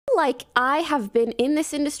like I have been in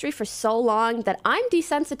this industry for so long that I'm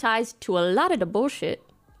desensitized to a lot of the bullshit.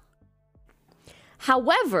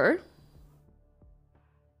 However,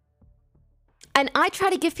 and I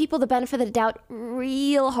try to give people the benefit of the doubt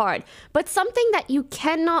real hard, but something that you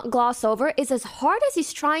cannot gloss over is, as hard as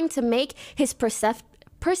he's trying to make his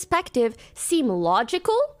perspective seem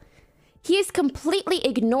logical, he is completely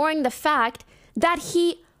ignoring the fact that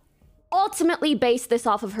he ultimately based this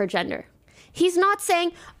off of her gender. He's not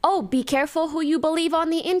saying, oh, be careful who you believe on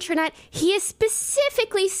the internet. He is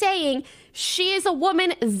specifically saying she is a woman,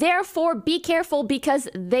 therefore be careful because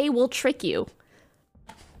they will trick you.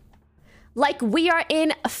 Like we are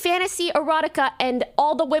in fantasy erotica and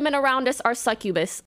all the women around us are succubus.